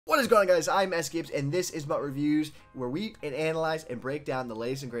What is going on, guys? I'm Sgibs, and this is MUT Reviews, where we analyze and break down the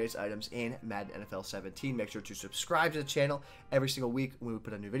latest and greatest items in Madden NFL 17. Make sure to subscribe to the channel. Every single week when we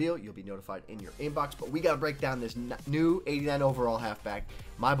put a new video, you'll be notified in your inbox. But we got to break down this new 89 overall halfback,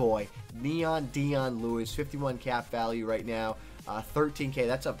 my boy, Dion Lewis, 51 cap value right now, 13K.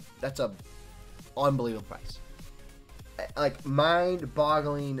 That's a unbelievable price. Like,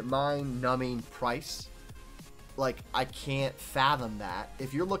 mind-boggling, mind-numbing price. Like, I can't fathom that.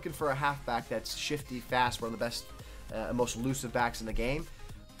 If you're looking for a halfback that's shifty, fast, one of the best, most elusive backs in the game,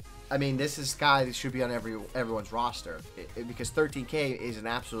 I mean, this is a guy that should be on everyone's roster because 13K is an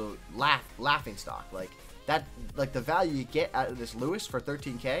absolute laughing stock. Like that, like the value you get out of this Lewis for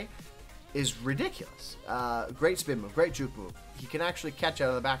 13K is ridiculous. Great spin move, great juke move. He can actually catch out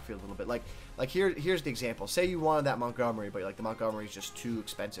of the backfield a little bit. Like here's the example. Say you wanted that Montgomery, but like the Montgomery is just too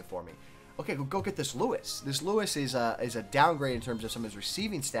expensive for me. Okay, go get this Lewis. This Lewis is a downgrade in terms of some of his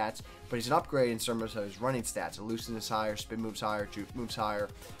receiving stats, but he's an upgrade in terms of his running stats. Elusiveness higher, spin moves higher, juke moves higher.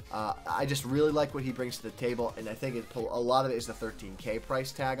 I just really like what he brings to the table, and I think a lot of it is the 13K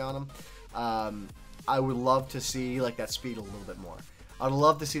price tag on him. I would love to see like that speed a little bit more. I'd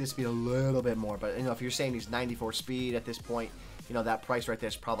love to see the speed a little bit more, but you know, if you're saying he's 94 speed at this point, you know that price right there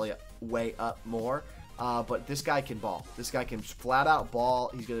is probably way up more. But this guy can ball. This guy can flat out ball.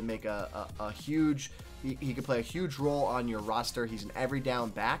 He's going to make a huge, he can play a huge role on your roster. He's an every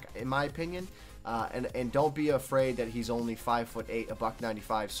down back, in my opinion. And don't be afraid that he's only 5'8",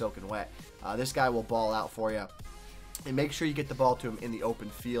 $195 soaking wet. This guy will ball out for you. And make sure you get the ball to him in the open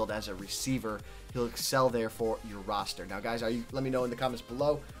field as a receiver. He'll excel there for your roster. Now, guys, let me know in the comments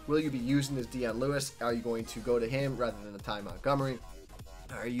below. Will you be using this Dion Lewis? Are you going to go to him rather than the Ty Montgomery?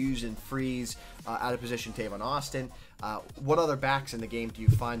 Are you using freeze, out of position Tavon Austin? What other backs in the game do you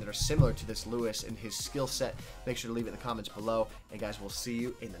find that are similar to this Lewis and his skill set? Make sure to leave it in the comments below. And guys, we'll see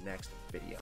you in the next video.